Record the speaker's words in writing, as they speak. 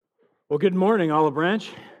Well, good morning, Olive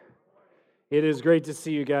Branch. It is great to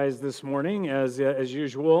see you guys this morning, as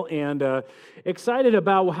usual, and excited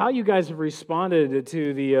about how you guys have responded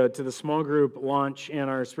to the small group launch and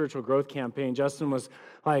our spiritual growth campaign. Justin was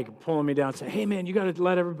like pulling me down, saying, "Hey, man, you got to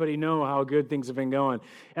let everybody know how good things have been going."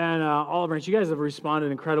 And Olive Branch, you guys have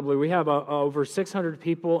responded incredibly. We have over 600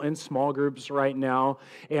 people in small groups right now,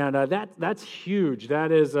 and that's huge.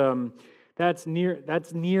 That's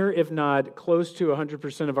near, if not close to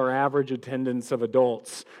 100% of our average attendance of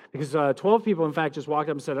adults. Because 12 people, in fact, just walked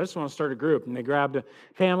up and said, "I just want to start a group." And they grabbed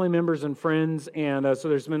family members and friends. And so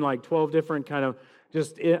there's been like 12 different kind of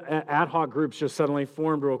just ad hoc groups just suddenly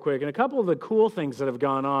formed real quick. And a couple of the cool things that have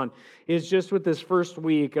gone on is just with this first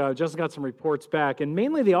week, just got some reports back. And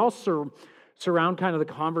mainly they all surround kind of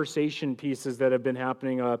the conversation pieces that have been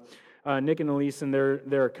happening. Nick and Elise and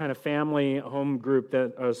their kind of family home group,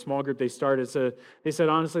 that small group they started, so they said,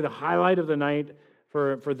 honestly, the highlight of the night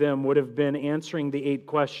for them would have been answering the 8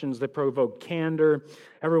 questions that provoked candor.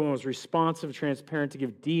 Everyone was responsive, transparent to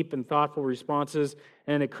give deep and thoughtful responses,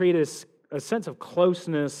 and it created a sense of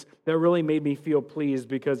closeness that really made me feel pleased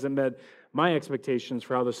because it met my expectations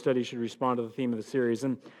for how the study should respond to the theme of the series.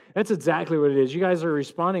 And that's exactly what it is. You guys are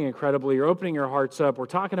responding incredibly. You're opening your hearts up. We're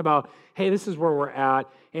talking about, hey, this is where we're at.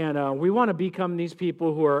 And we want to become these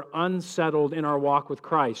people who are unsettled in our walk with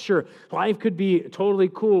Christ. Sure, life could be totally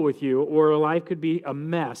cool with you, or life could be a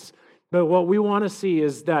mess. But what we want to see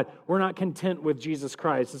is that we're not content with Jesus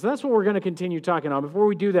Christ. And so that's what we're going to continue talking on. Before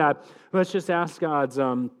we do that, let's just ask God's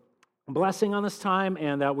blessing on this time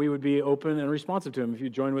and that we would be open and responsive to Him, if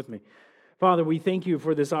you'd join with me. Father, we thank you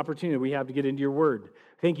for this opportunity we have to get into your word.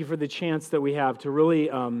 Thank you for the chance that we have to really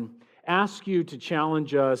ask you to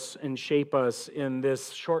challenge us and shape us in this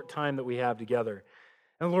short time that we have together.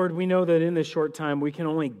 And Lord, we know that in this short time we can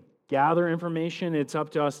only gather information. It's up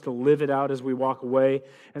to us to live it out as we walk away.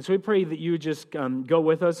 And so we pray that you just go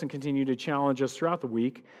with us and continue to challenge us throughout the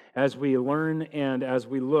week as we learn and as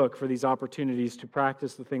we look for these opportunities to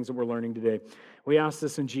practice the things that we're learning today. We ask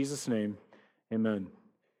this in Jesus' name. Amen.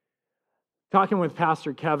 Talking with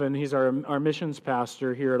Pastor Kevin, he's our missions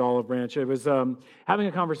pastor here at Olive Branch. I was having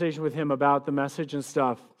a conversation with him about the message and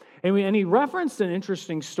stuff. And he referenced an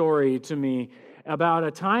interesting story to me about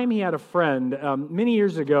a time he had a friend. Many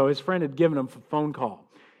years ago, his friend had given him a phone call.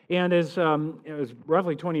 And it was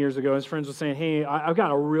roughly 20 years ago, his friends were saying, "Hey, I've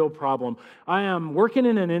got a real problem. I am working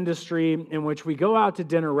in an industry in which we go out to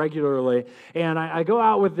dinner regularly. And I go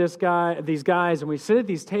out with these guys, and we sit at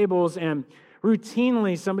these tables, and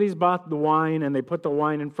routinely, somebody's bought the wine, and they put the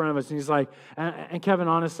wine in front of us, and he's like, and Kevin,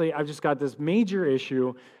 honestly, I've just got this major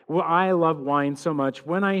issue. Well, I love wine so much.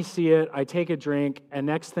 When I see it, I take a drink, and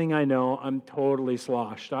next thing I know, I'm totally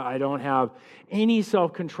sloshed. I don't have any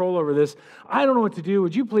self-control over this. I don't know what to do.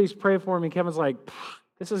 Would you please pray for me?" And Kevin's like,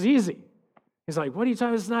 "This is easy." He's like, "What are you talking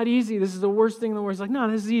about? This is not easy. This is the worst thing in the world." He's like, "No,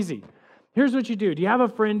 this is easy. Here's what you do. Do you have a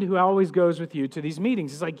friend who always goes with you to these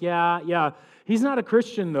meetings?" He's like, Yeah. He's not a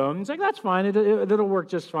Christian, though. And he's like, "That's fine. It'll work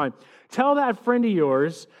just fine. Tell that friend of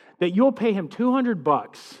yours that you'll pay him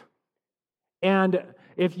 $200 and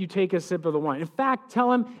if you take a sip of the wine. In fact,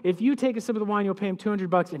 tell him if you take a sip of the wine, you'll pay him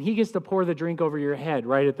 $200 and he gets to pour the drink over your head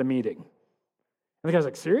right at the meeting." And the guy's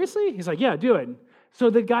like, "Seriously?" He's like, "Yeah, do it."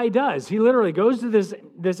 So the guy does. He literally goes to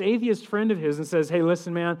this atheist friend of his and says, "Hey,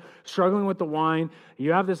 listen, man, struggling with the wine.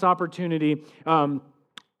 You have this opportunity.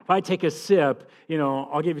 If I take a sip,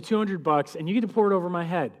 I'll give you $200 and you get to pour it over my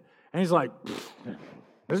head." And he's like,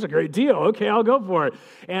 "This is a great deal. Okay, I'll go for it."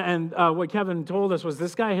 And what Kevin told us was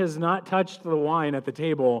this guy has not touched the wine at the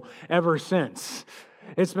table ever since.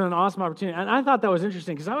 It's been an awesome opportunity. And I thought that was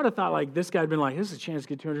interesting because I would have thought like this guy had been like, "This is a chance to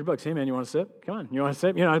get $200. Hey, man, you want a sip? Come on, you want a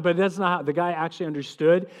sip?" But that's not how the guy actually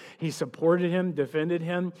understood. He supported him, defended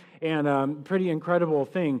him, and pretty incredible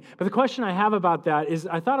thing. But the question I have about that is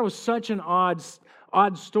I thought it was such an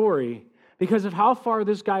odd story because of how far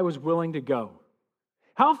this guy was willing to go.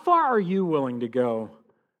 How far are you willing to go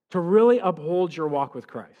to really uphold your walk with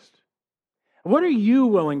Christ? What are you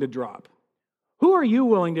willing to drop? Who are you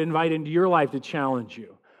willing to invite into your life to challenge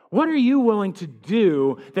you? What are you willing to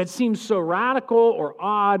do that seems so radical or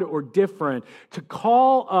odd or different to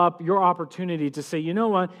call up your opportunity to say, "You know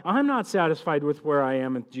what? I'm not satisfied with where I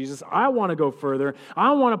am with Jesus. I want to go further.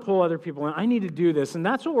 I want to pull other people in. I need to do this." And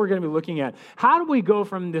that's what we're going to be looking at. How do we go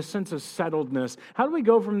from this sense of settledness? How do we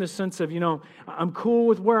go from this sense of, I'm cool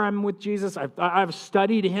with where I'm with Jesus. I've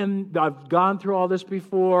studied Him. I've gone through all this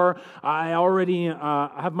before. I already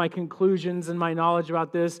have my conclusions and my knowledge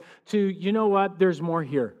about this, to, you know what? There's more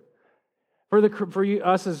here.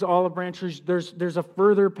 Us as olive branches, there's a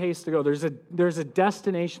further pace to go. There's a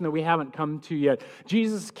destination that we haven't come to yet.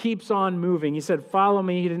 Jesus keeps on moving. He said, "Follow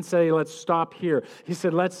me." He didn't say, "Let's stop here." He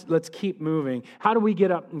said, "Let's keep moving." How do we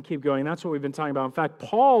get up and keep going? That's what we've been talking about. In fact,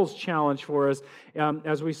 Paul's challenge for us,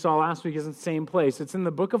 as we saw last week, is in the same place. It's in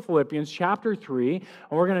the book of Philippians, chapter 3,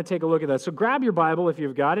 and we're going to take a look at that. So grab your Bible if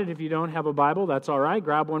you've got it. If you don't have a Bible, that's all right.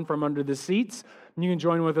 Grab one from under the seats. You can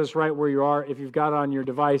join with us right where you are if you've got it on your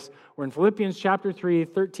device. We're in Philippians chapter 3,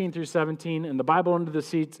 13 through 17, and the Bible under the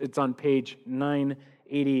seats, it's on page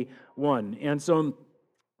 981. And so,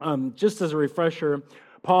 just as a refresher,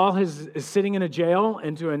 Paul is sitting in a jail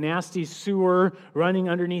into a nasty sewer running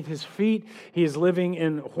underneath his feet. He is living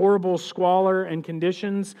in horrible squalor and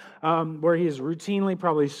conditions where he is routinely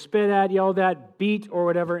probably spit at, yelled at, beat, or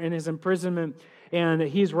whatever in his imprisonment. And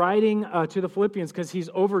he's writing to the Philippians because he's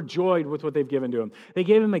overjoyed with what they've given to him. They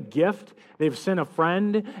gave him a gift. They've sent a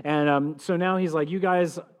friend. And so now he's like, "You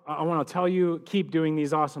guys, I want to tell you, keep doing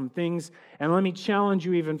these awesome things. And let me challenge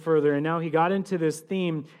you even further." And now he got into this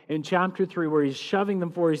theme in chapter 3 where he's shoving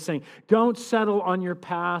them forward. He's saying, don't settle on your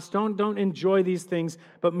past. Don't enjoy these things,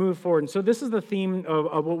 but move forward. And so this is the theme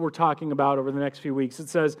of what we're talking about over the next few weeks. It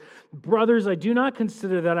says, "Brothers, I do not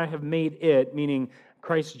consider that I have made it," meaning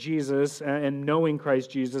Christ Jesus and knowing Christ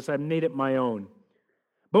Jesus, "I've made it my own.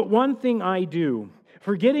 But one thing I do,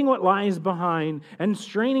 forgetting what lies behind and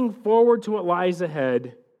straining forward to what lies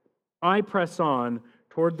ahead, I press on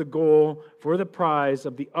toward the goal for the prize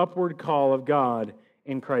of the upward call of God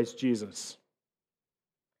in Christ Jesus."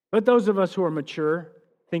 Let those of us who are mature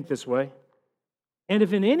think this way. And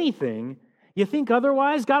if in anything you think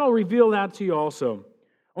otherwise, God will reveal that to you also.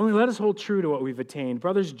 Only let us hold true to what we've attained.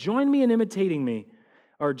 Brothers, join in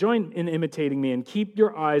imitating me and keep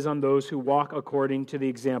your eyes on those who walk according to the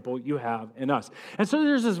example you have in us. And so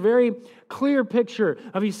there's this very clear picture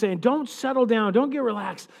of he's saying, don't settle down, don't get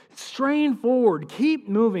relaxed, strain forward, keep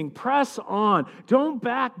moving, press on, don't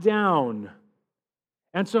back down.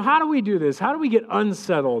 And so how do we do this? How do we get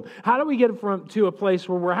unsettled? How do we get to a place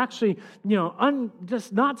where we're actually,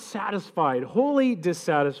 just not satisfied, wholly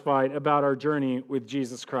dissatisfied about our journey with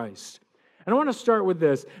Jesus Christ? And I want to start with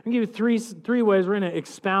this. I'm going to give you three ways. We're going to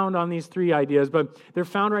expound on these three ideas, but they're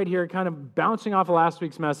found right here, kind of bouncing off of last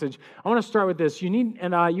week's message. I want to start with this. You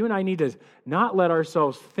and I need to not let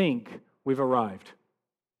ourselves think we've arrived.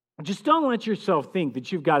 Just don't let yourself think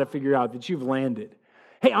that you've got to figure out that you've landed.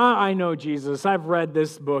 Hey, I know Jesus. I've read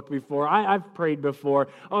this book before. I've prayed before.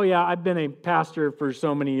 Oh yeah, I've been a pastor for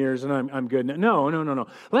so many years, and I'm good. No.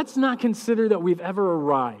 Let's not consider that we've ever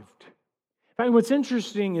arrived. In fact, what's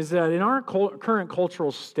interesting is that in our current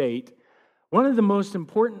cultural state, one of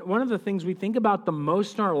the things we think about the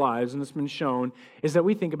most in our lives, and it's been shown, is that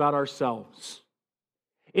we think about ourselves.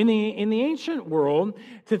 In the ancient world,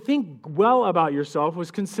 to think well about yourself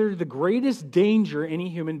was considered the greatest danger any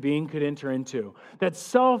human being could enter into. That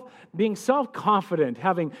being self-confident,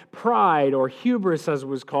 having pride or hubris as it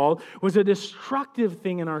was called, was a destructive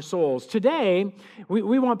thing in our souls. Today,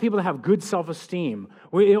 we want people to have good self-esteem.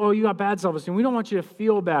 You got bad self-esteem. We don't want you to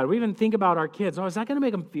feel bad. We even think about our kids. Oh, is that going to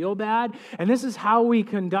make them feel bad? And this is how we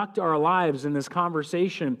conduct our lives in this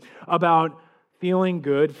conversation about feeling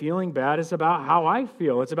good, feeling bad. Is about how I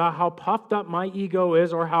feel. It's about how puffed up my ego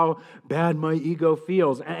is or how bad my ego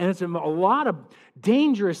feels. And it's a lot of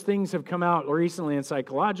dangerous things have come out recently in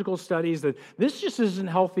psychological studies that this just isn't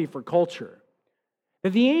healthy for culture.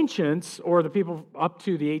 That the ancients, or the people up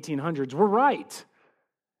to the 1800s, were right.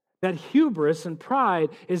 That hubris and pride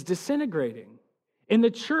is disintegrating. In the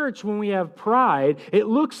church, when we have pride, it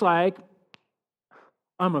looks like,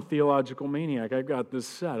 I'm a theological maniac. I've got this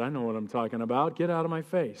set. I know what I'm talking about. Get out of my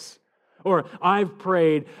face. Or I've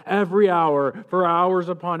prayed every hour for hours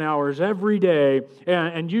upon hours every day,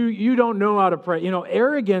 and you don't know how to pray.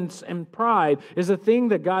 Arrogance and pride is a thing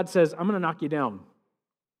that God says, I'm going to knock you down.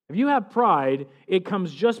 If you have pride, it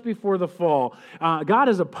comes just before the fall. God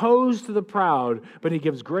is opposed to the proud, but He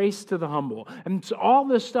gives grace to the humble. And so all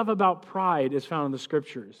this stuff about pride is found in the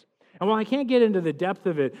Scriptures. And while I can't get into the depth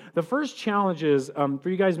of it, the first challenge is for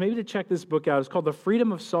you guys maybe to check this book out. It's called The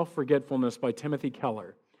Freedom of Self-Forgetfulness by Timothy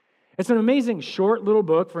Keller. It's an amazing short little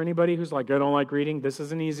book for anybody who's like, I don't like reading. This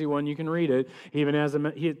is an easy one. You can read it. He even has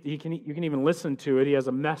you can even listen to it. He has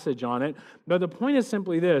a message on it. But the point is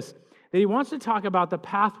simply this, that he wants to talk about the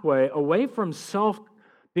pathway away from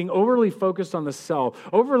being overly focused on the self,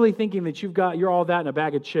 overly thinking that you're all that in a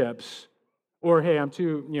bag of chips, or hey, I'm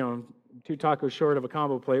two tacos short of a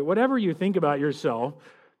combo plate, whatever you think about yourself,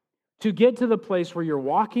 to get to the place where you're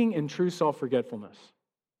walking in true self-forgetfulness,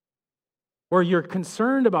 where you're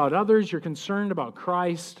concerned about others, you're concerned about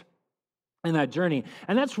Christ, in that journey.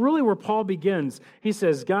 And that's really where Paul begins. He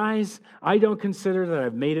says, guys, I don't consider that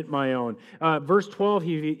I've made it my own. Verse 12,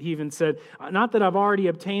 he even said, not that I've already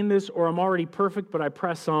obtained this or I'm already perfect, but I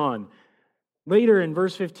press on. Later in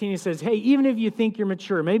verse 15, he says, hey, even if you think you're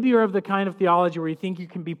mature, maybe you're of the kind of theology where you think you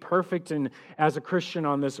can be perfect as a Christian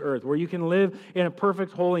on this earth, where you can live in a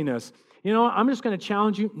perfect holiness. You know, I'm just going to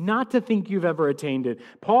challenge you not to think you've ever attained it.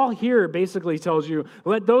 Paul here basically tells you,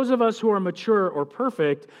 let those of us who are mature or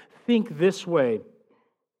perfect think this way,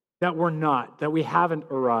 that we're not, that we haven't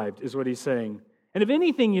arrived, is what he's saying. And if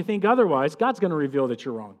anything you think otherwise, God's going to reveal that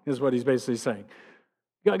you're wrong, is what he's basically saying.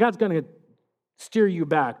 God's going to steer you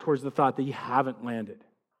back towards the thought that you haven't landed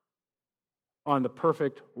on the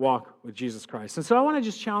perfect walk with Jesus Christ. And so I want to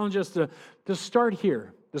just challenge us to start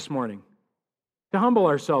here this morning, to humble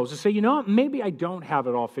ourselves, to say, you know what, maybe I don't have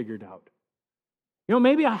it all figured out. You know,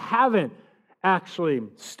 maybe I haven't actually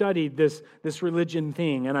studied this religion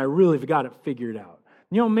thing and I really got it figured out.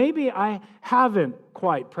 You know, maybe I haven't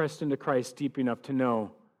quite pressed into Christ deep enough to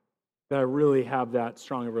know that I really have that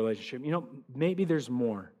strong a relationship. You know, maybe there's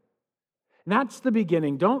more. And that's the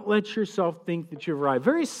beginning. Don't let yourself think that you've arrived.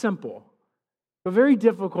 Very simple, but very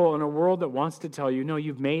difficult in a world that wants to tell you, no,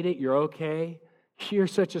 you've made it, you're okay, you're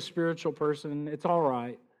such a spiritual person, it's all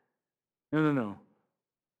right. No.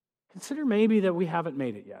 Consider maybe that we haven't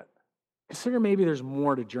made it yet. Consider maybe there's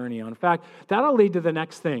more to journey on. In fact, that'll lead to the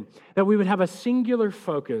next thing, that we would have a singular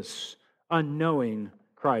focus on knowing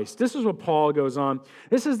Christ. This is what Paul goes on.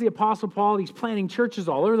 This is the Apostle Paul. He's planting churches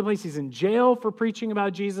all over the place. He's in jail for preaching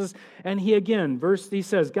about Jesus. And he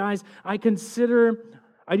says, guys, I do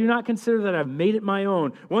not consider that I've made it my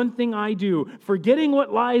own. One thing I do, forgetting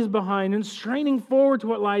what lies behind and straining forward to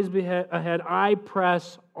what lies ahead, I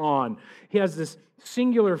press on. He has this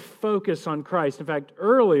singular focus on Christ. In fact,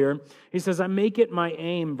 earlier, he says, I make it my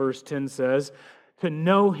aim, verse 10 says, to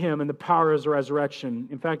know him and the power of his resurrection.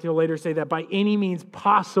 In fact, he'll later say that by any means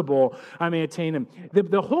possible, I may attain him.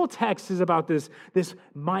 The whole text is about this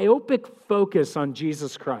myopic focus on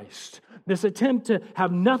Jesus Christ, this attempt to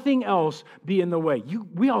have nothing else be in the way.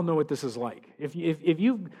 We all know what this is like. If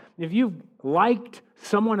you've liked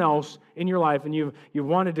someone else in your life and you've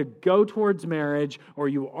wanted to go towards marriage or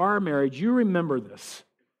you are married, you remember this.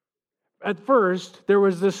 At first, there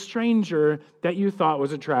was this stranger that you thought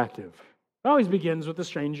was attractive. It always begins with the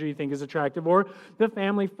stranger you think is attractive or the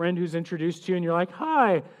family friend who's introduced to you and you're like,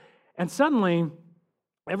 hi. And suddenly,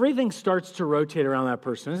 everything starts to rotate around that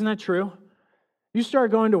person. Isn't that true? You start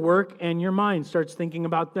going to work and your mind starts thinking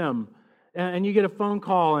about them. And you get a phone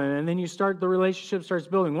call and then the relationship starts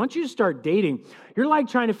building. Once you start dating, you're like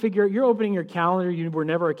trying to figure out, you're opening your calendar. You were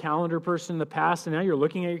never a calendar person in the past, and now you're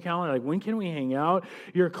looking at your calendar like, when can we hang out?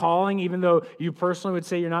 You're calling, even though you personally would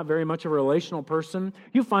say you're not very much of a relational person.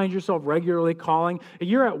 You find yourself regularly calling.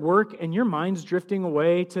 You're at work and your mind's drifting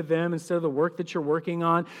away to them instead of the work that you're working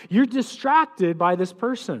on. You're distracted by this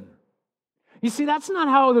person. You see, that's not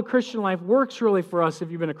how the Christian life works really for us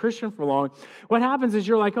if you've been a Christian for long. What happens is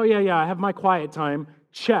you're like, oh yeah, I have my quiet time,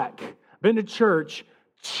 check. Been to church,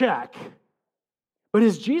 check. But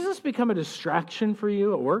has Jesus become a distraction for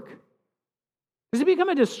you at work? Does it become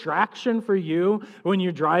a distraction for you when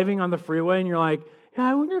you're driving on the freeway and you're like, yeah,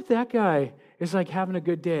 I wonder if that guy is like having a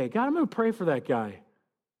good day. God, I'm going to pray for that guy.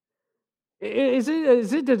 Is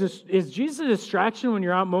Jesus a distraction when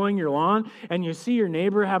you're out mowing your lawn and you see your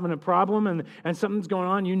neighbor having a problem and something's going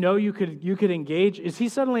on? You know you could engage. Is he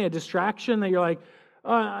suddenly a distraction that you're like,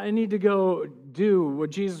 oh, I need to go do what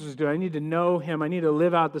Jesus was doing. I need to know him. I need to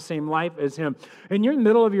live out the same life as him. And you're in the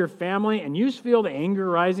middle of your family and you feel the anger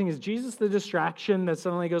rising. Is Jesus the distraction that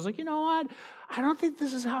suddenly goes like, you know what? I don't think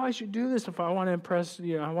this is how I should do this if I want to impress,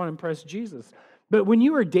 I want to impress Jesus. But when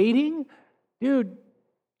you were dating, dude,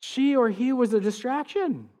 she or he was a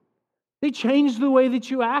distraction. They changed the way that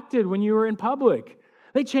you acted when you were in public.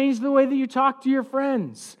 They changed the way that you talked to your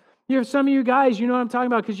friends. You have some of you guys, you know what I'm talking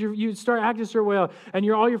about, because you start acting a certain way,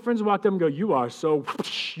 and all your friends walk up and go, you are so,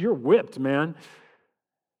 you're whipped, man.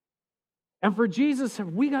 And for Jesus,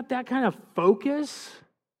 have we got that kind of focus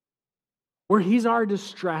where he's our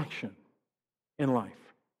distraction in life?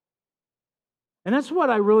 And that's what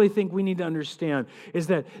I really think we need to understand, is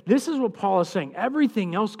that this is what Paul is saying.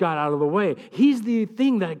 Everything else got out of the way. He's the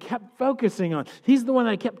thing that I kept focusing on. He's the one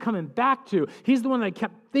that I kept coming back to. He's the one that I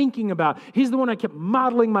kept thinking about. He's the one I kept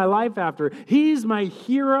modeling my life after. He's my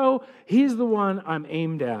hero. He's the one I'm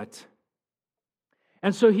aimed at.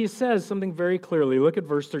 And so he says something very clearly. Look at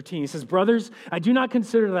verse 13. He says, brothers, I do not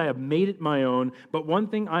consider that I have made it my own, but one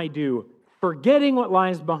thing I do, forgetting what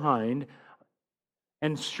lies behind,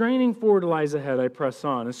 and straining forward lies ahead, I press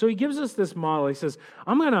on. And so he gives us this model. He says,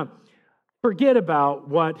 I'm going to forget about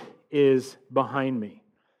what is behind me.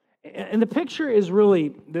 And the picture is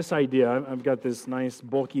really this idea. I've got this nice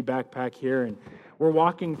bulky backpack here, and we're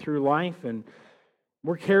walking through life, and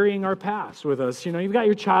we're carrying our past with us. You know, you've got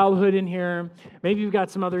your childhood in here. Maybe you've got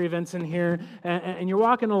some other events in here, and you're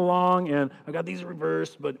walking along, and I got these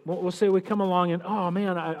reversed, but we'll say we come along, and oh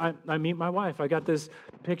man, I meet my wife. I got this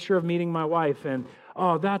picture of meeting my wife, and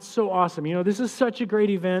oh, that's so awesome. You know, this is such a great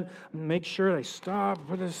event. Make sure I stop,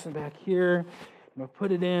 put this back here, I'm going to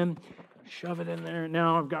put it in, shove it in there.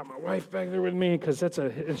 Now I've got my wife back there with me because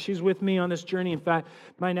she's with me on this journey. In fact,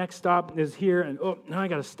 my next stop is here, and oh, now I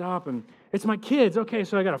got to stop, and it's my kids. Okay,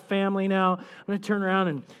 so I got a family now. I'm going to turn around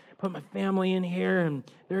and put my family in here, and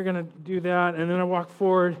they're going to do that. And then I walk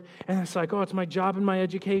forward, and it's like, oh, it's my job and my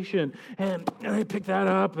education. And I pick that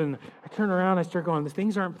up, and I turn around, I start going, the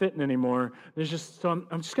things aren't fitting anymore. So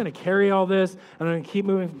I'm just going to carry all this, and I'm going to keep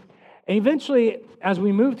moving. And eventually, as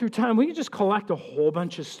we move through time, we can just collect a whole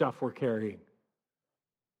bunch of stuff we're carrying.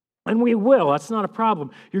 And we will. That's not a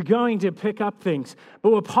problem. You're going to pick up things.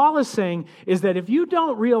 But what Paul is saying is that if you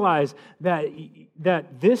don't realize that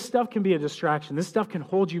this stuff can be a distraction, this stuff can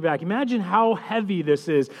hold you back. Imagine how heavy this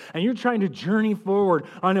is, and you're trying to journey forward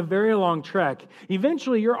on a very long trek.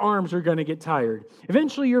 Eventually, your arms are going to get tired.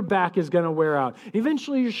 Eventually, your back is going to wear out.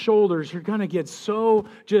 Eventually, your shoulders are going to get so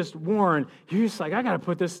just worn. You're just like, I got to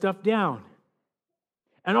put this stuff down.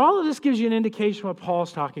 And all of this gives you an indication of what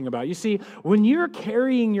Paul's talking about. You see, when you're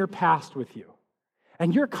carrying your past with you,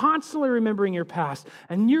 and you're constantly remembering your past,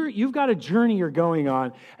 and you've got a journey you're going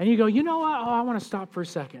on, and you go, you know what? Oh, I want to stop for a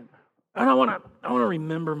second. And I want to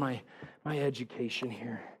remember my education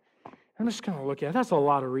here. I'm just going to look at it. That's a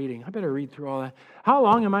lot of reading. I better read through all that. How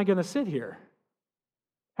long am I going to sit here?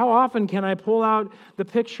 How often can I pull out the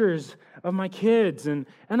pictures of my kids? And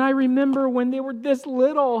I remember when they were this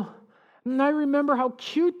little. And I remember how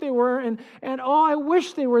cute they were, and oh, I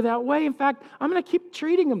wish they were that way. In fact, I'm going to keep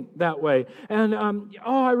treating them that way. And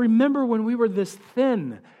I remember when we were this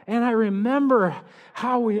thin, and I remember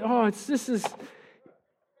how it's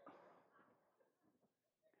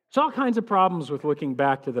all kinds of problems with looking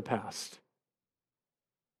back to the past.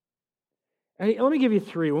 And let me give you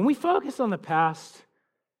 3. When we focus on the past,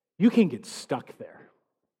 you can get stuck there.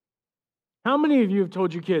 How many of you have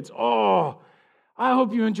told your kids, oh, I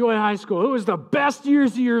hope you enjoy high school. It was the best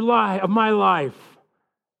years of my life.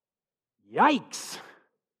 Yikes.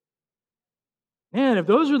 Man, if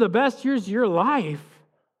those were the best years of your life,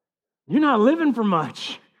 you're not living for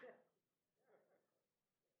much.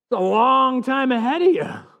 It's a long time ahead of you.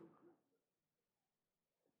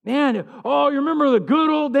 Man, you remember the good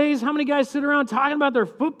old days? How many guys sit around talking about their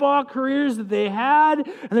football careers that they had,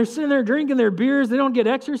 and they're sitting there drinking their beers. They don't get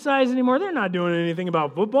exercise anymore. They're not doing anything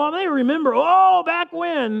about football. They remember, back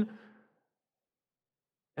when.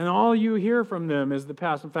 And all you hear from them is the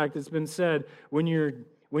past. In fact, it's been said, when your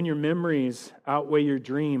memories outweigh your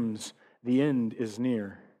dreams, the end is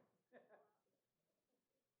near.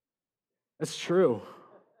 That's true.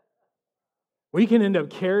 We can end up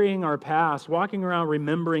carrying our past, walking around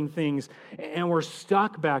remembering things, and we're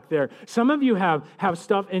stuck back there. Some of you have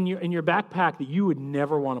stuff in your backpack that you would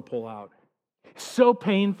never want to pull out. So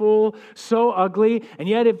painful, so ugly, and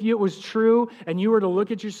yet if it was true and you were to look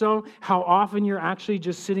at yourself, how often you're actually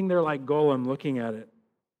just sitting there like Gollum looking at it,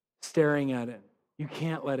 staring at it. You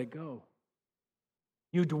can't let it go.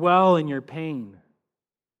 You dwell in your pain.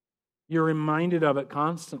 You're reminded of it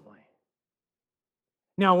constantly.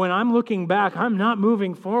 Now, when I'm looking back, I'm not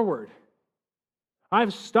moving forward.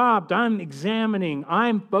 I've stopped. I'm examining.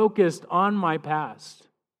 I'm focused on my past.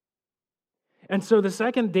 And so the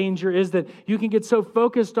second danger is that you can get so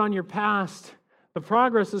focused on your past, the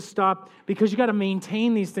progress is stopped because you got to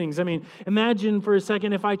maintain these things. I mean, imagine for a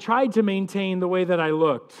second if I tried to maintain the way that I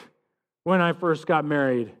looked when I first got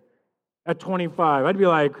married at 25. I'd be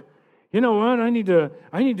like, you know what? I need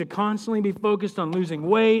to constantly be focused on losing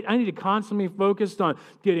weight. I need to constantly be focused on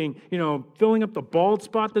filling up the bald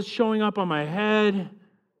spot that's showing up on my head.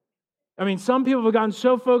 I mean, some people have gotten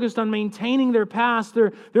so focused on maintaining their past,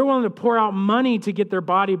 they're willing to pour out money to get their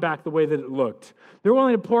body back the way that it looked. They're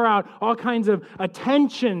willing to pour out all kinds of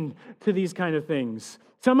attention to these kind of things.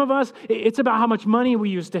 Some of us, it's about how much money we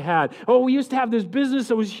used to have. Oh, we used to have this business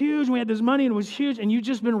that was huge, and we had this money and it was huge, and you've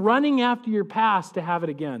just been running after your past to have it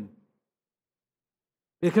again.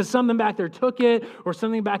 Because something back there took it or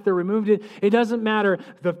something back there removed it. It doesn't matter.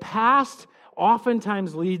 The past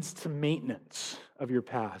oftentimes leads to maintenance of your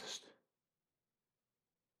past.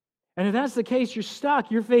 And if that's the case, you're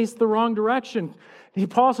stuck. You're faced the wrong direction.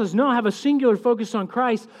 Paul says, no, have a singular focus on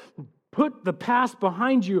Christ. Put the past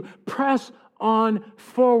behind you. Press on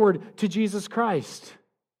forward to Jesus Christ.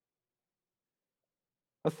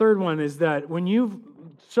 A third one is that when you've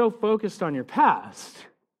so focused on your past,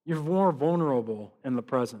 you're more vulnerable in the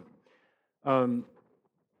present.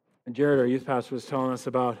 Jared, our youth pastor, was telling us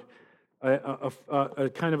about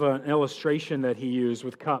a kind of an illustration that he used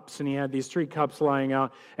with cups, and he had these 3 cups lying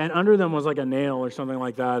out, and under them was like a nail or something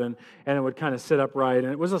like that, and it would kind of sit upright,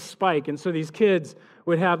 and it was a spike, and so these kids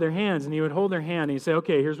would have their hands, and he would hold their hand, and he'd say,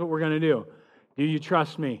 okay, here's what we're going to do. Do you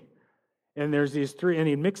trust me? And there's these 3, and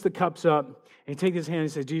he'd mix the cups up, and he'd take his hand, and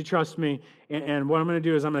he'd say, do you trust me? And what I'm going to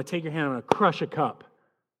do is I'm going to take your hand, I'm going to crush a cup.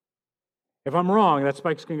 If I'm wrong, that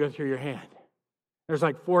spike's going to go through your hand. There's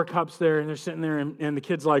like 4 cups there, and they're sitting there, and the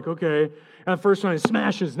kid's like, okay. And the first one, he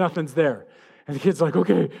smashes, nothing's there. And the kid's like,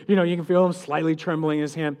 okay, you can feel him slightly trembling in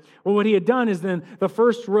his hand. Well, what he had done is then the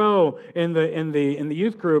first row in the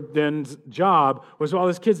youth group then's job was all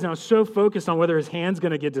his kids now so focused on whether his hand's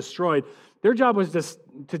going to get destroyed. Their job was just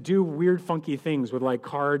to do weird, funky things with like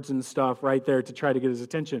cards and stuff right there to try to get his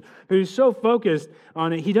attention. But he's so focused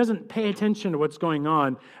on it, he doesn't pay attention to what's going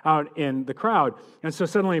on out in the crowd. And so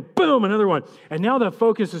suddenly, boom, another one. And now the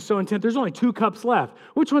focus is so intense, there's only 2 cups left.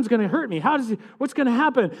 Which one's going to hurt me? What's going to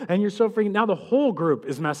happen? And you're so freaking, now the whole group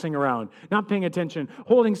is messing around, not paying attention,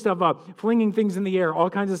 holding stuff up, flinging things in the air, all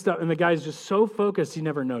kinds of stuff. And the guy's just so focused, he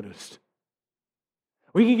never noticed.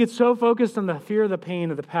 We can get so focused on the fear of the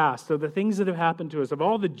pain of the past, of the things that have happened to us, of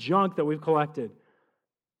all the junk that we've collected.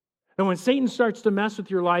 And when Satan starts to mess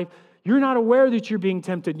with your life, you're not aware that you're being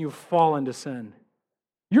tempted and you fall into sin.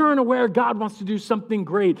 You're unaware God wants to do something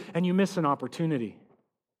great and you miss an opportunity.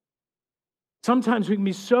 Sometimes we can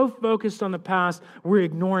be so focused on the past, we're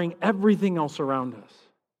ignoring everything else around us.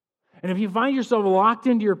 And if you find yourself locked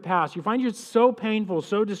into your past, you find you're so painful,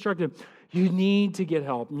 so destructive, you need to get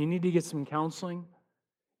help. You need to get some counseling.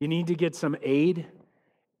 You need to get some aid.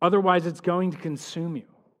 Otherwise, it's going to consume you.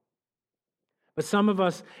 But some of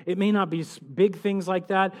us, it may not be big things like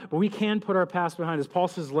that, but we can put our past behind us. Paul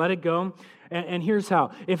says, let it go. And here's how.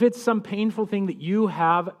 If it's some painful thing that you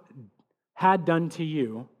have had done to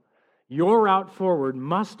you, your route forward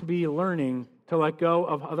must be learning to let go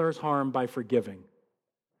of others' harm by forgiving.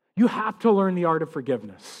 You have to learn the art of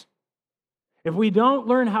forgiveness. If we don't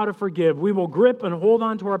learn how to forgive, we will grip and hold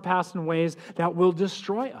on to our past in ways that will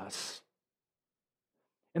destroy us.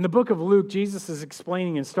 In the book of Luke, Jesus is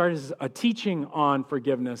explaining and starts a teaching on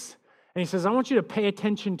forgiveness. And he says, I want you to pay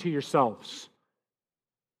attention to yourselves.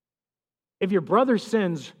 If your brother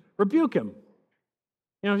sins, rebuke him.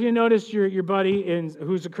 If you notice your buddy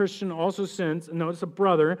who's a Christian also sins, and notice a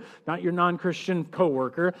brother, not your non-Christian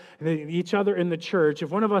coworker, each other in the church.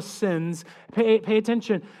 If one of us sins, pay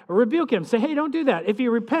attention, rebuke him. Say, hey, don't do that. If he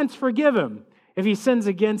repents, forgive him. If he sins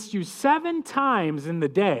against you 7 times in the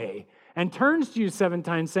day and turns to you 7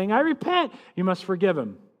 times saying, I repent, you must forgive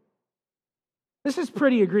him. This is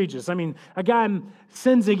pretty egregious. A guy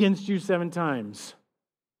sins against you 7 times.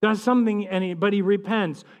 Does something, but he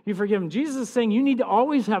repents, you forgive him. Jesus is saying you need to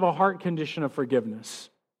always have a heart condition of forgiveness.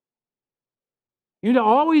 You need to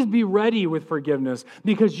always be ready with forgiveness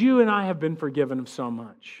because you and I have been forgiven of so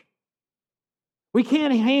much. We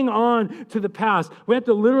can't hang on to the past. We have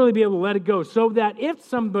to literally be able to let it go so that if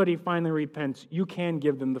somebody finally repents, you can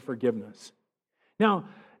give them the forgiveness. Now,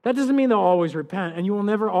 that doesn't mean they'll always repent, and you will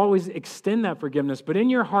never always extend that forgiveness, but in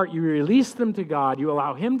your heart, you release them to God, you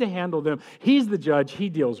allow Him to handle them. He's the judge, He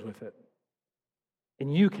deals with it.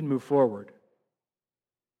 And you can move forward.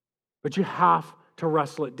 But you have to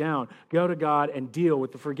wrestle it down. Go to God and deal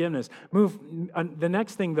with the forgiveness. The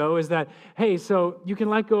next thing, though, is that, hey, so you can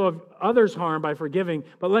let go of others' harm by forgiving,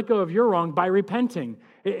 but let go of your wrong by repenting.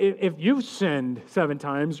 If you've sinned 7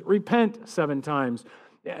 times, repent 7 times.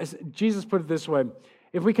 Jesus put it this way.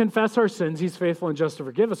 If we confess our sins, He's faithful and just to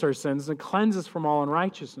forgive us our sins and cleanse us from all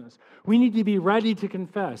unrighteousness. We need to be ready to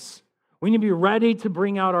confess. We need to be ready to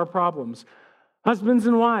bring out our problems. Husbands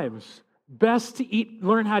and wives, best to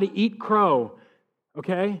learn how to eat crow,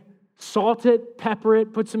 okay? Salt it, pepper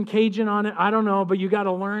it, put some Cajun on it. I don't know, but you got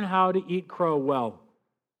to learn how to eat crow well.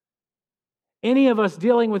 Any of us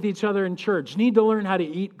dealing with each other in church need to learn how to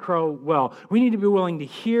eat crow well. We need to be willing to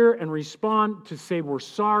hear and respond, to say we're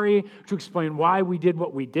sorry, to explain why we did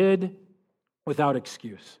what we did without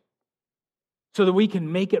excuse, so that we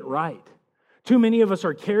can make it right. Too many of us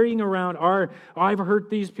are carrying around I've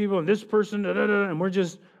hurt these people and this person, and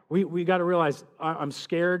we got to realize, I'm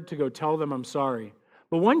scared to go tell them I'm sorry.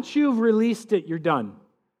 But once you've released it, you're done.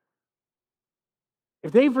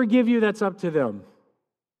 If they forgive you, that's up to them.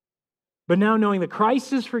 But now knowing that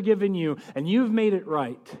Christ has forgiven you and you've made it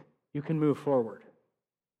right, you can move forward.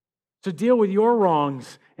 So deal with your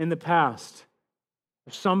wrongs in the past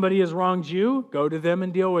If somebody has wronged you, go to them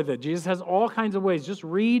and deal with it. Jesus has all kinds of ways. Just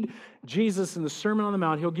read Jesus in the Sermon on the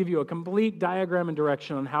Mount. He'll give you a complete diagram and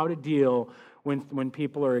direction on how to deal when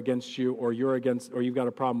people are against you, or you're against, or you've got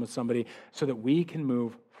a problem with somebody, so that we can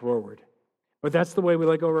move forward. But that's the way we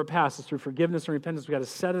let go of our past. It's through forgiveness and repentance. We've got to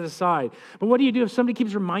set it aside. But what do you do if somebody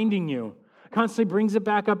keeps reminding you, constantly brings it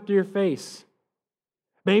back up to your face?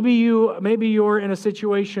 Maybe you're in a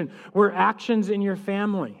situation where actions in your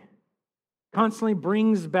family constantly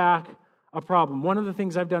brings back a problem. One of the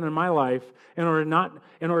things I've done in my life in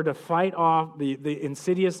order to fight off the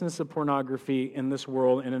insidiousness of pornography in this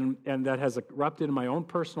world and that has erupted in my own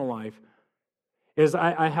personal life is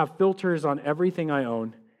I have filters on everything I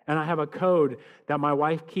own, and I have a code that my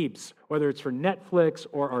wife keeps, whether it's for Netflix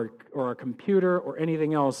or our computer or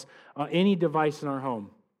anything else, any device in our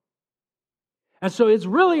home. And so it's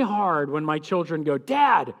really hard when my children go,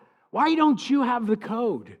 "Dad, why don't you have the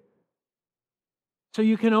code so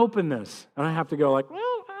you can open this?" And I have to go like,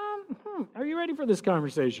 "Well, are you ready for this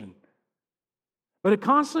conversation?" But it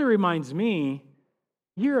constantly reminds me,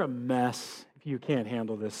 you're a mess if you can't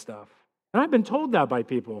handle this stuff. And I've been told that by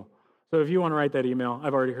people. So if you want to write that email,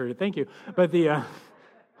 I've already heard it. Thank you. But the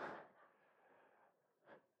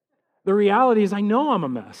reality is I know I'm a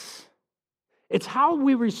mess. It's how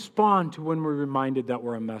we respond to when we're reminded that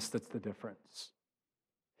we're a mess that's the difference.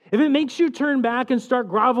 If it makes you turn back and start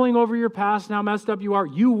groveling over your past and how messed up you are,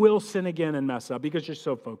 you will sin again and mess up because you're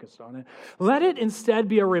so focused on it. Let it instead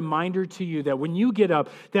be a reminder to you that when you get up,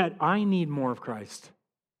 that I need more of Christ.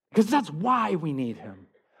 Because that's why we need him.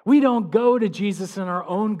 We don't go to Jesus in our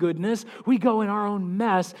own goodness. We go in our own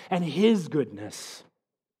mess and his goodness.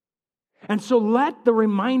 And so let the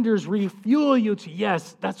reminders refuel you to,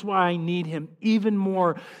 yes, that's why I need him even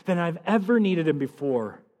more than I've ever needed him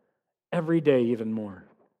before. Every day, even more.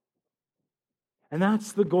 And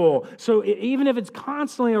that's the goal. So even if it's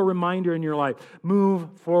constantly a reminder in your life,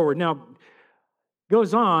 move forward. Now,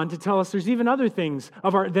 goes on to tell us there's even other things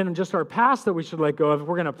than just our past that we should let go of if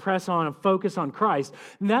we're going to press on and focus on Christ.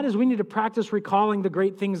 And that is we need to practice recalling the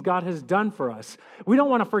great things God has done for us. We don't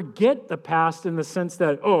want to forget the past in the sense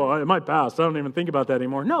that, oh, my past, I don't even think about that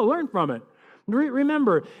anymore. No, learn from it.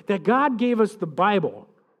 Remember that God gave us the Bible.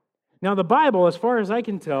 Now, the Bible, as far as I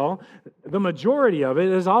can tell, the majority of it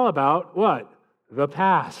is all about what? The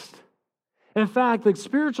past. In fact, the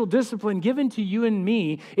spiritual discipline given to you and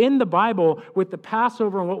me in the Bible with the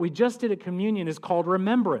Passover and what we just did at communion is called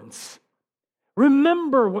remembrance.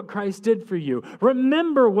 Remember what Christ did for you.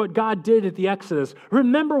 Remember what God did at the Exodus.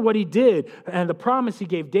 Remember what he did and the promise he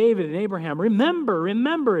gave David and Abraham.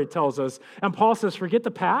 Remember, it tells us. And Paul says, forget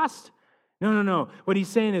the past? No. What he's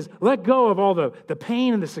saying is let go of all the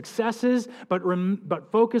pain and the successes,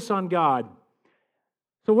 but focus on God.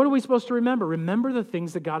 So what are we supposed to remember? Remember the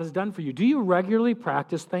things that God has done for you. Do you regularly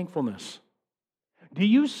practice thankfulness? Do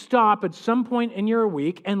you stop at some point in your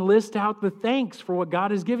week and list out the thanks for what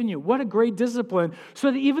God has given you? What a great discipline,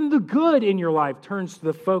 so that even the good in your life turns to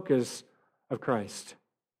the focus of Christ.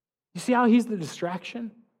 You see how he's the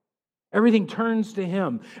distraction? Everything turns to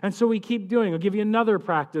him. And so we keep doing. I'll give you another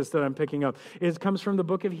practice that I'm picking up. It comes from the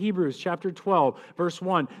book of Hebrews, chapter 12, verse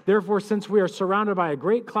 1. Therefore, since we are surrounded by a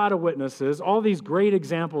great cloud of witnesses, all these great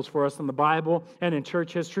examples for us in the Bible and in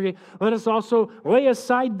church history, let us also lay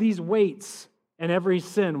aside these weights and every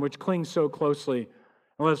sin which clings so closely.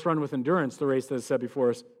 And let us run with endurance the race that is set before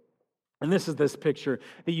us. And this is this picture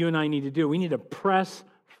that you and I need to do. We need to press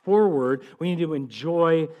forward. We need to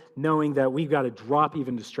enjoy knowing that we've got to drop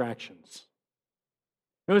even distractions.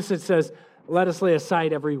 Notice it says, let us lay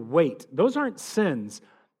aside every weight. Those aren't sins,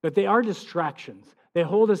 but they are distractions. They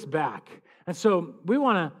hold us back. And so we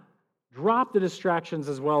want to drop the distractions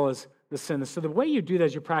as well as the sin. So the way you do that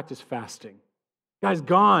is you practice fasting. Guys,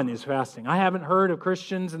 gone is fasting. I haven't heard of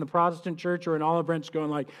Christians in the Protestant church or in Olive Branch going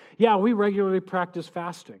like, yeah, we regularly practice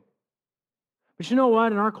fasting. But you know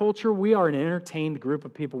what? In our culture, we are an entertained group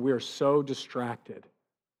of people. We are so distracted.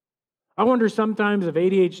 I wonder sometimes if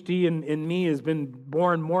ADHD in me has been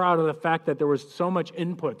born more out of the fact that there was so much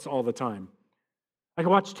inputs all the time. I could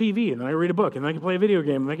watch TV, and then I read a book, and then I could play a video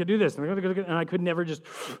game, and I could do this, and I could never just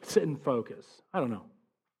sit and focus. I don't know.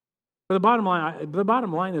 But the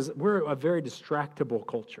bottom line is we're a very distractible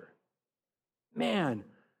culture. Man,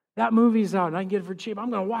 that movie's out, and I can get it for cheap. I'm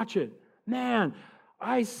going to watch it. Man,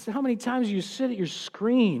 how many times do you sit at your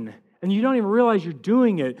screen and you don't even realize you're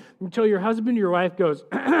doing it until your husband or your wife goes,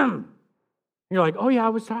 you're like, oh yeah, I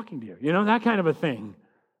was talking to you. You know, that kind of a thing.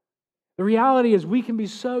 The reality is we can be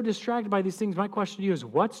so distracted by these things. My question to you is,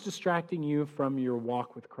 what's distracting you from your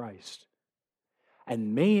walk with Christ?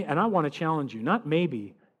 And I want to challenge you, not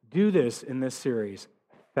maybe, do this in this series.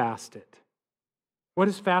 Fast it. What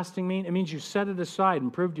does fasting mean? It means you set it aside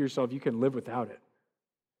and prove to yourself you can live without it.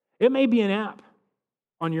 It may be an app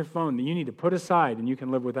on your phone that you need to put aside and you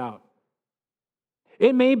can live without.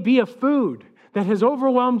 It may be a food that has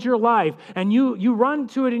overwhelmed your life and you run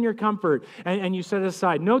to it in your comfort and you set it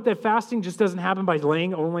aside. Note that fasting just doesn't happen by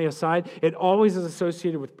laying only aside. It always is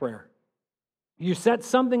associated with prayer. You set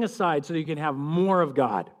something aside so that you can have more of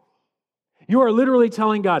God. You are literally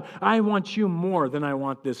telling God, I want you more than I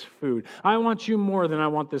want this food. I want you more than I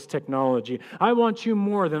want this technology. I want you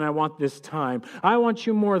more than I want this time. I want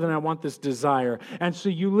you more than I want this desire. And so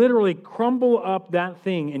you literally crumble up that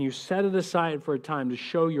thing and you set it aside for a time to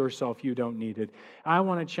show yourself you don't need it. I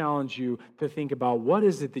want to challenge you to think about what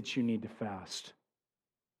is it that you need to fast.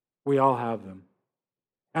 We all have them.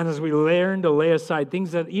 And as we learn to lay aside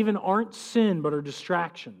things that even aren't sin but are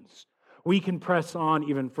distractions, we can press on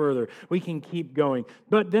even further. We can keep going.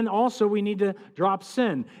 But then also we need to drop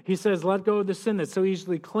sin. He says, let go of the sin that so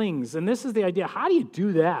easily clings. And this is the idea. How do you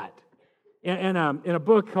do that? In a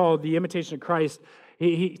book called The Imitation of Christ,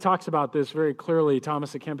 he talks about this very clearly.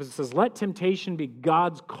 Thomas à Kempis says, let temptation be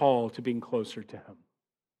God's call to being closer to Him.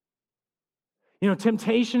 You know,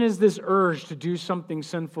 temptation is this urge to do something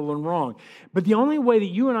sinful and wrong. But the only way that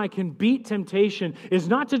you and I can beat temptation is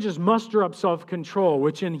not to just muster up self-control,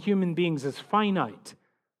 which in human beings is finite,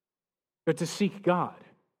 but to seek God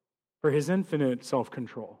for His infinite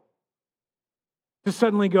self-control. To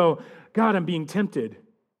suddenly go, God, I'm being tempted.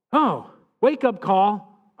 Oh, wake up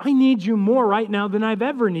call. I need you more right now than I've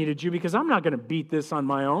ever needed you because I'm not going to beat this on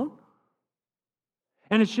my own.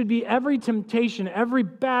 And it should be every temptation, every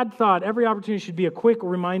bad thought, every opportunity should be a quick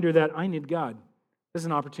reminder that I need God. This is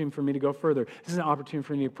an opportunity for me to go further. This is an opportunity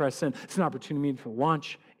for me to press in. This is an opportunity to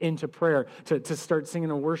launch into prayer, to start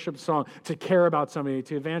singing a worship song, to care about somebody,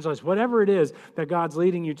 to evangelize, whatever it is that God's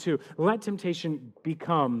leading you to. Let temptation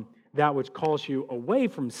become that which calls you away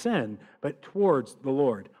from sin, but towards the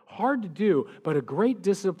Lord. Hard to do, but a great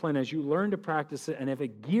discipline as you learn to practice it, and if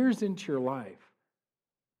it gears into your life,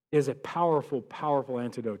 is a powerful, powerful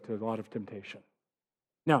antidote to a lot of temptation.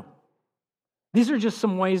 Now, these are just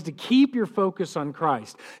some ways to keep your focus on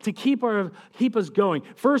Christ, to keep us going.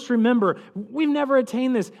 First, remember, we've never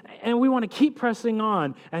attained this, and we want to keep pressing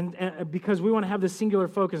on, and because we want to have this singular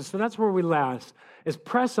focus. So that's where we last, is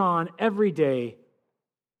press on every day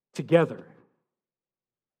together.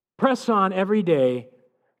 Press on every day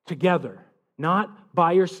together. Not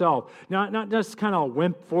by yourself, not just kind of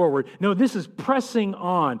wimp forward. No, this is pressing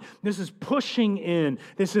on. This is pushing in.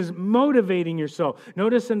 This is motivating yourself.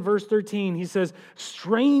 Notice in verse 13, he says,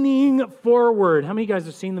 straining forward. How many of you guys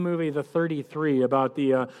have seen the movie The 33 about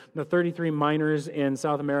the 33 miners in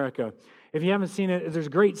South America? If you haven't seen it, there's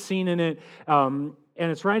a great scene in it. And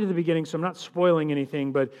it's right at the beginning, so I'm not spoiling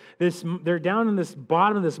anything, but they're down in this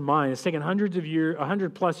bottom of this mine. It's taken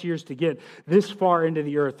 100 plus years to get this far into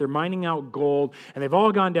the earth. They're mining out gold, and they've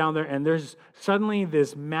all gone down there, and there's suddenly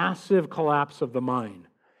this massive collapse of the mine.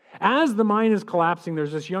 As the mine is collapsing,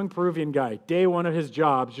 there's this young Peruvian guy. Day one of his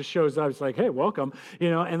job just shows up. It's like, hey, welcome.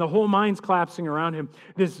 And the whole mine's collapsing around him.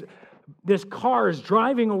 This car is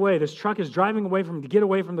driving away. This truck is driving away from him to get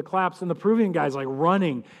away from the collapse, and the Peruvian guy's like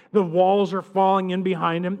running. The walls are falling in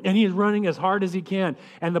behind him, and he's running as hard as he can.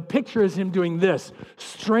 And the picture is him doing this,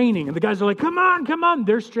 straining. And the guys are like, come on, come on.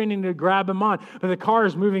 They're straining to grab him on. But the car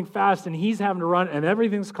is moving fast, and he's having to run, and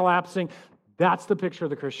everything's collapsing. That's the picture of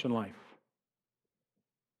the Christian life.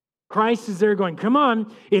 Christ is there going, come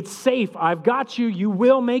on, it's safe. I've got you. You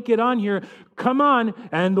will make it on here. Come on.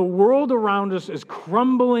 And the world around us is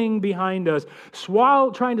crumbling behind us,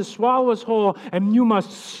 trying to swallow us whole, and you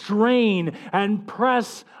must strain and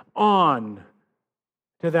press on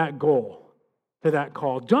to that goal, to that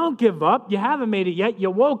call. Don't give up. You haven't made it yet. You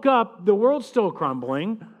woke up. The world's still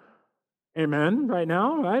crumbling. Amen. Right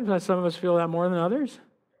now, right? Some of us feel that more than others.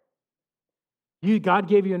 God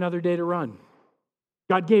gave you another day to run.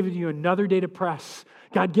 God gave you another day to press.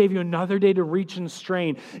 God gave you another day to reach and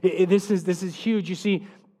strain. This is huge. You see,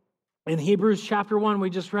 in Hebrews chapter 1, we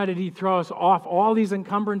just read it. He throws off all these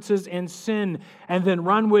encumbrances and sin and then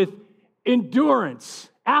run with endurance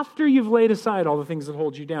after you've laid aside all the things that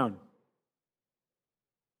hold you down.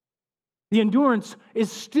 The endurance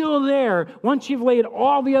is still there. Once you've laid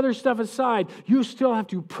all the other stuff aside, you still have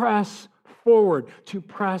to press forward, to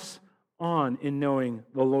press on in knowing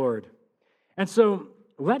the Lord. And so,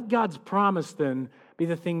 let God's promise then be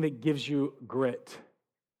the thing that gives you grit.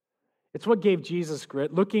 It's what gave Jesus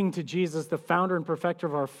grit, looking to Jesus, the founder and perfecter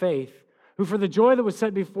of our faith, who for the joy that was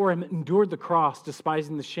set before him endured the cross,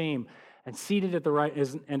 despising the shame, and is seated at the right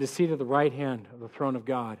hand of the throne of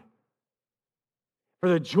God. For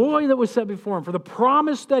the joy that was set before him, for the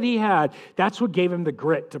promise that he had, that's what gave him the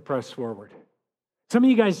grit to press forward. Some of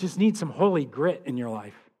you guys just need some holy grit in your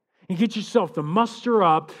life. You get yourself to muster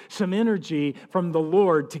up some energy from the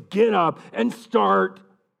Lord to get up and start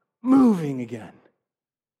moving again.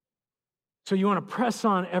 So you want to press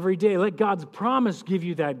on every day. Let God's promise give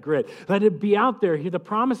you that grit. Let it be out there. The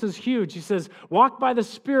promise is huge. He says, walk by the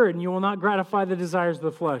Spirit and you will not gratify the desires of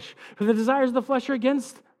the flesh. For the desires of the flesh are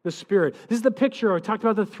against the Spirit. This is the picture. I talked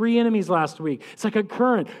about the three enemies last week. It's like a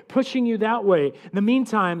current pushing you that way. In the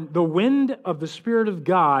meantime, the wind of the Spirit of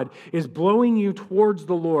God is blowing you towards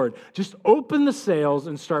the Lord. Just open the sails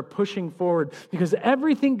and start pushing forward because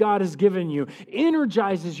everything God has given you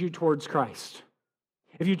energizes you towards Christ.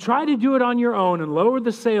 If you try to do it on your own and lower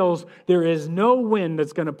the sails, there is no wind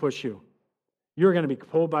that's going to push you. You're going to be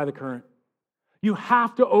pulled by the current. You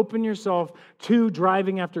have to open yourself to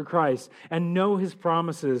driving after Christ and know His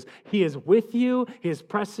promises. He is with you. He is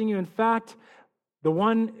pressing you. In fact,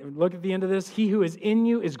 look at the end of this, he who is in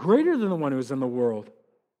you is greater than the one who is in the world.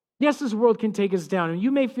 Yes, this world can take us down, and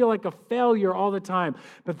you may feel like a failure all the time,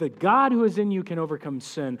 but the God who is in you can overcome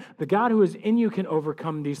sin. The God who is in you can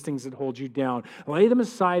overcome these things that hold you down. Lay them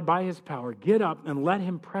aside by His power. Get up and let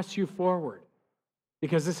Him press you forward,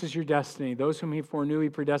 because this is your destiny. Those whom He foreknew, He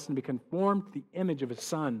predestined to be conformed to the image of His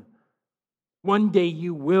Son. One day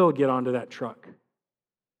you will get onto that truck.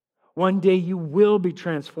 One day you will be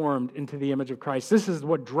transformed into the image of Christ. This is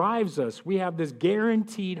what drives us. We have this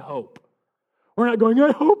guaranteed hope. We're not going,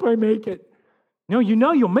 I hope I make it. No, you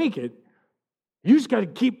know you'll make it. You just got to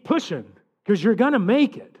keep pushing because you're going to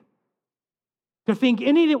make it. To think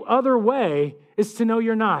any other way is to know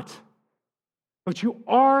you're not. But you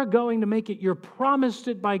are going to make it. You're promised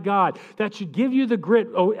it by God. That should give you the grit.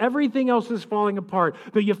 Oh, everything else is falling apart.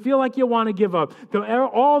 But you feel like you want to give up.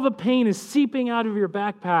 All the pain is seeping out of your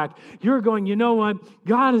backpack. You're going, you know what?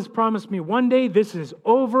 God has promised me one day this is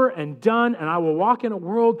over and done, and I will walk in a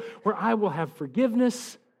world where I will have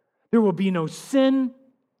forgiveness. There will be no sin,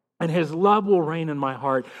 and His love will reign in my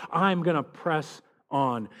heart. I'm going to press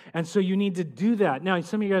on. And so you need to do that. Now,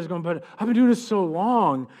 some of you guys are going, but I've been doing this so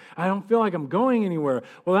long, I don't feel like I'm going anywhere.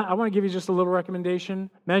 Well, I want to give you just a little recommendation.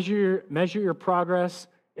 Measure your progress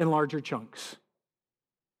in larger chunks.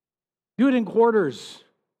 Do it in quarters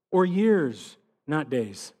or years, not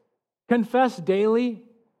days. Confess daily,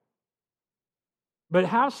 but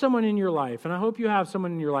have someone in your life, and I hope you have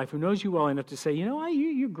someone in your life who knows you well enough to say, you know what,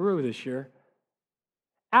 you grew this year.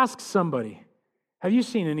 Ask somebody, have you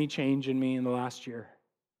seen any change in me in the last year?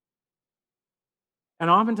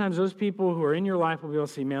 And oftentimes those people who are in your life will be able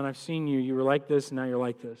to say, man, I've seen you. You were like this, and now you're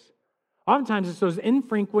like this. Oftentimes it's those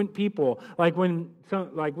infrequent people, like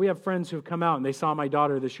we have friends who've come out and they saw my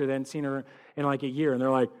daughter this year. They hadn't seen her in like a year. And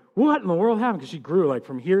they're like, what in the world happened? Because she grew like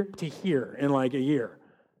from here to here in like a year.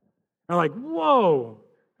 And I'm like, whoa,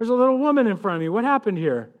 there's a little woman in front of me. What happened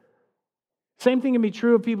here? Same thing can be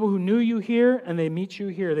true of people who knew you here and they meet you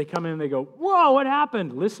here. They come in and they go, whoa, what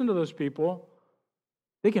happened? Listen to those people.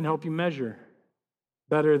 They can help you measure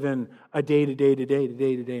better than a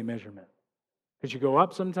day-to-day measurement. Because you go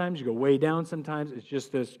up sometimes, you go way down sometimes. It's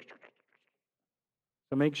just this.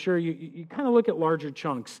 So make sure you kind of look at larger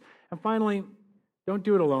chunks. And finally, don't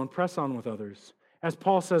do it alone. Press on with others. As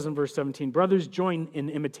Paul says in verse 17, brothers, join in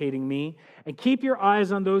imitating me and keep your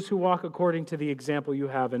eyes on those who walk according to the example you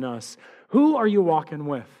have in us. Who are you walking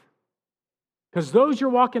with? Because those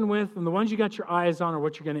you're walking with and the ones you got your eyes on are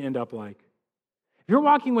what you're going to end up like. If you're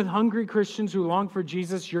walking with hungry Christians who long for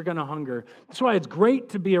Jesus, you're going to hunger. That's why it's great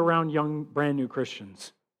to be around young, brand new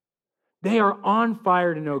Christians. They are on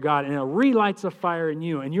fire to know God, and it relights a fire in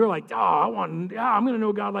you. And you're like, I'm going to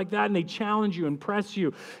know God like that. And they challenge you and press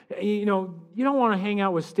you. You know, you don't want to hang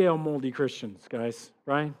out with stale, moldy Christians, guys,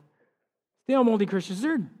 right? Stale, moldy Christians,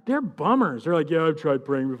 they're bummers. They're like, yeah, I've tried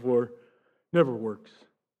praying before. Never works.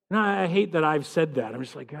 And I hate that I've said that. I'm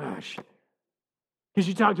just like, gosh. Because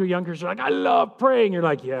you talk to a young Christian, like, I love praying. You're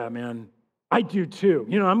like, yeah, man, I do too.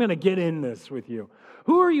 You know, I'm going to get in this with you.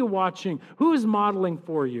 Who are you watching? Who is modeling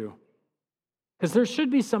for you? Because there should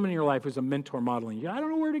be someone in your life who's a mentor modeling you. I don't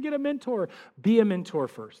know where to get a mentor. Be a mentor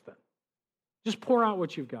first then. Just pour out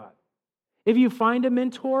what you've got. If you find a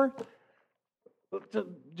mentor,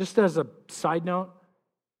 just as a side note,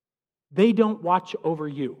 they don't watch over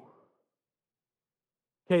you.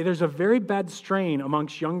 Okay, there's a very bad strain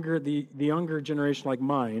amongst the younger generation like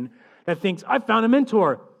mine that thinks, I found a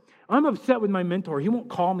mentor. I'm upset with my mentor. He won't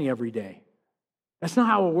call me every day. That's not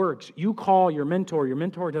how it works. You call your mentor. Your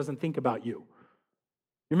mentor doesn't think about you.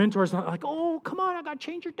 Your mentor's not like, oh, come on, I got to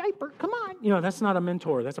change your diaper. Come on. You know, that's not a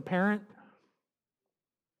mentor. That's a parent.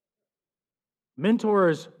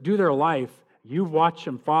 Mentors do their life You watch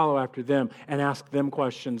them, follow after them, and ask them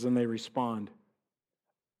questions, and they respond.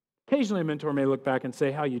 Occasionally, a mentor may look back and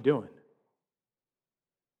say, how you doing?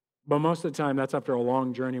 But most of the time, that's after a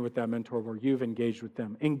long journey with that mentor where you've engaged with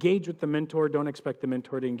them. Engage with the mentor. Don't expect the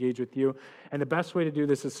mentor to engage with you. And the best way to do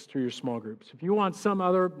this is through your small groups. If you want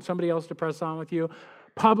somebody else to press on with you,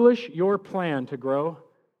 publish your plan to grow.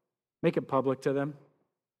 Make it public to them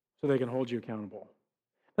so they can hold you accountable.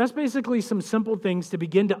 That's basically some simple things to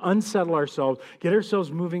begin to unsettle ourselves, get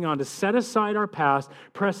ourselves moving on, to set aside our past,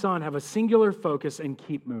 press on, have a singular focus, and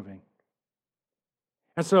keep moving.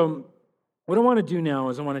 And so what I want to do now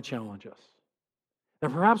is I want to challenge us.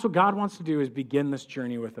 That perhaps what God wants to do is begin this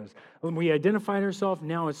journey with us. When we identified ourselves,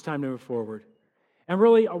 now it's time to move forward. And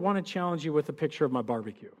really, I want to challenge you with a picture of my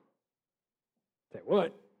barbecue. Say,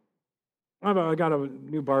 what? I got a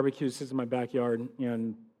new barbecue. This is in my backyard.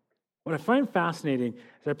 And what I find fascinating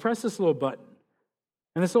is I press this little button.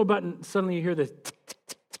 And this little button, suddenly you hear this tick, tick,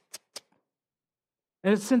 tick, tick, tick.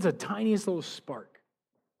 And it sends a tiniest little spark.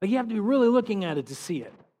 Like you have to be really looking at it to see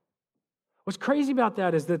it. What's crazy about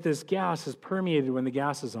that is that this gas is permeated when the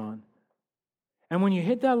gas is on. And when you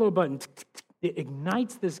hit that little button, it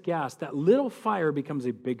ignites this gas. That little fire becomes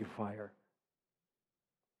a big fire.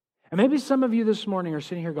 And maybe some of you this morning are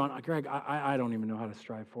sitting here going, Greg, I don't even know how to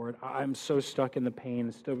strive for it. I'm so stuck in the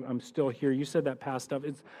pain. I'm still here. You said that past stuff.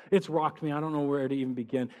 It's rocked me. I don't know where to even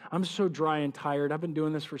begin. I'm so dry and tired. I've been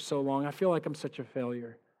doing this for so long. I feel like I'm such a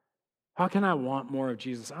failure. How can I want more of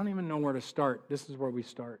Jesus? I don't even know where to start. This is where we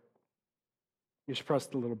start. You just press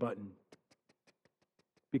the little button.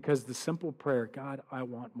 Because the simple prayer, God, I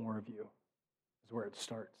want more of you, is where it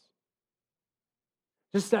starts.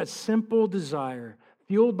 Just that simple desire,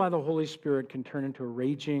 fueled by the Holy Spirit, can turn into a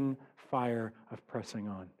raging fire of pressing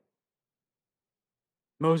on.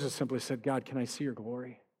 Moses simply said, God, can I see your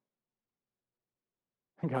glory?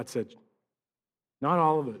 And God said, not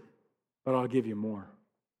all of it, but I'll give you more.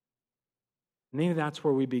 And maybe that's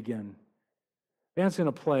where we begin. Band's going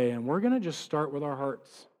to play, and we're going to just start with our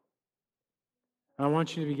hearts. And I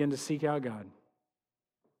want you to begin to seek out God.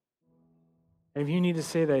 And if you need to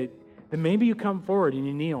say that, then maybe you come forward and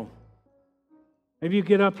you kneel. Maybe you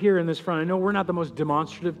get up here in this front. I know we're not the most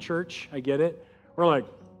demonstrative church. I get it. We're like,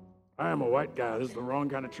 I am a white guy. This is the wrong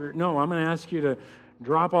kind of church. No, I'm going to ask you to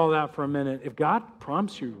drop all that for a minute. If God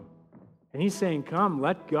prompts you, and He's saying, come,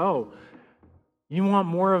 let go. You want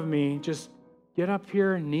more of me, just get up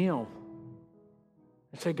here and kneel.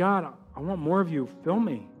 And say, God, I want more of you. Fill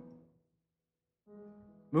me.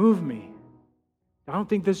 Move me. I don't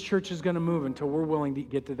think this church is going to move until we're willing to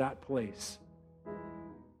get to that place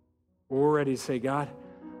where we're ready to say, God,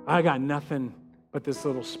 I got nothing but this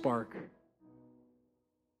little spark.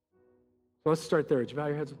 So let's start there. Would you bow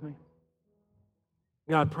your heads with me?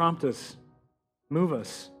 God, prompt us. Move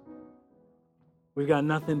us. We've got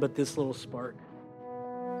nothing but this little spark.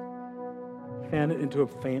 Fan it into a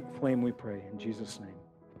flame, we pray, in Jesus' name.